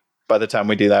everybody by the time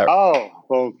we do that. Oh,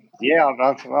 well, yeah,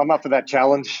 I'm up for that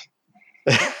challenge.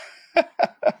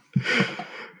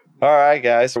 All right,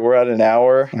 guys. We're at an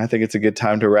hour. I think it's a good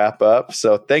time to wrap up.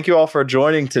 So thank you all for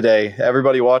joining today.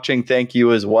 Everybody watching, thank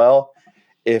you as well.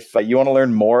 If you want to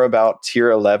learn more about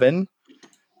Tier 11,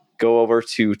 go over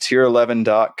to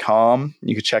tier11.com.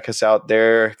 You can check us out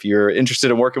there. If you're interested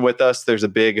in working with us, there's a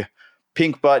big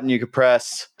pink button you can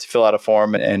press to fill out a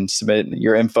form and submit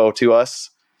your info to us.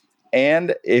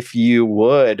 And if you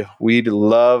would, we'd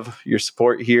love your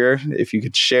support here. If you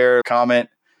could share, comment,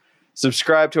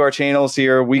 subscribe to our channels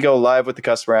here. We go live with the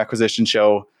Customer Acquisition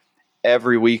Show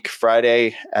every week,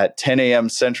 Friday at 10 a.m.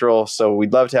 Central. So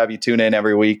we'd love to have you tune in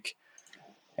every week.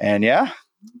 And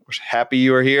we're happy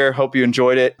you were here. Hope you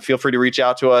enjoyed it. Feel free to reach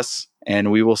out to us,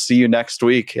 and we will see you next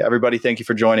week. Everybody, thank you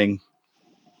for joining.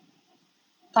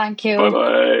 Thank you.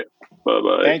 Bye-bye.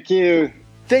 Bye-bye. Thank you.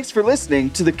 Thanks for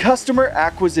listening to the Customer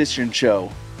Acquisition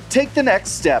Show. Take the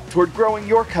next step toward growing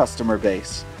your customer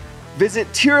base. Visit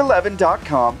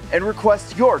tier11.com and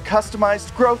request your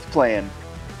customized growth plan.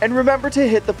 And remember to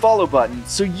hit the follow button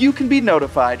so you can be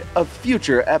notified of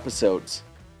future episodes.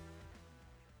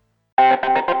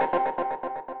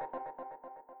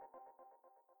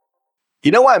 You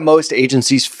know why most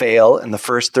agencies fail in the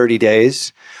first 30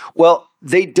 days? Well,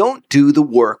 they don't do the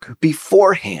work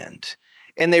beforehand.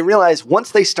 And they realize once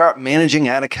they start managing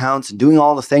ad accounts and doing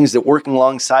all the things that working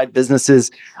alongside businesses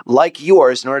like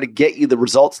yours in order to get you the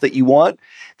results that you want,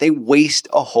 they waste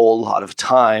a whole lot of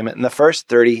time in the first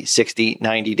 30, 60,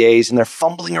 90 days, and they're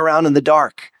fumbling around in the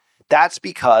dark. That's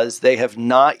because they have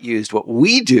not used what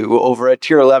we do over at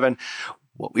Tier 11,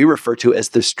 what we refer to as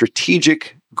the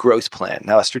strategic growth plan.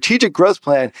 Now, a strategic growth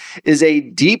plan is a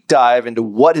deep dive into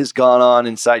what has gone on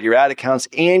inside your ad accounts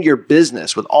and your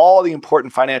business with all the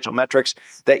important financial metrics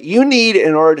that you need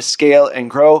in order to scale and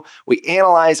grow. We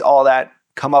analyze all that,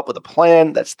 come up with a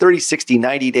plan that's 30, 60,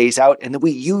 90 days out, and then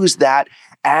we use that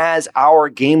as our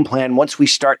game plan once we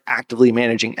start actively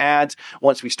managing ads,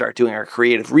 once we start doing our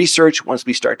creative research, once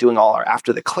we start doing all our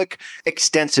after the click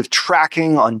extensive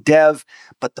tracking on dev.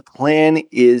 But the plan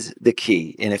is the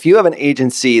key. And if you have an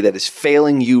agency that is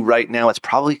failing you right now, it's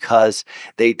probably because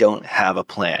they don't have a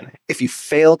plan. If you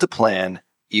fail to plan,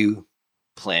 you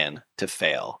plan to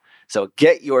fail. So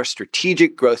get your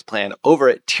strategic growth plan over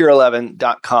at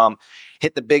tier11.com.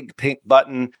 Hit the big pink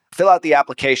button, fill out the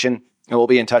application, and we'll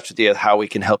be in touch with you how we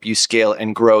can help you scale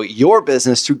and grow your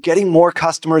business through getting more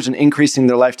customers and increasing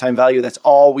their lifetime value. That's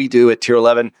all we do at Tier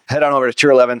 11. Head on over to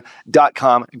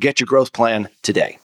tier11.com. Get your growth plan today.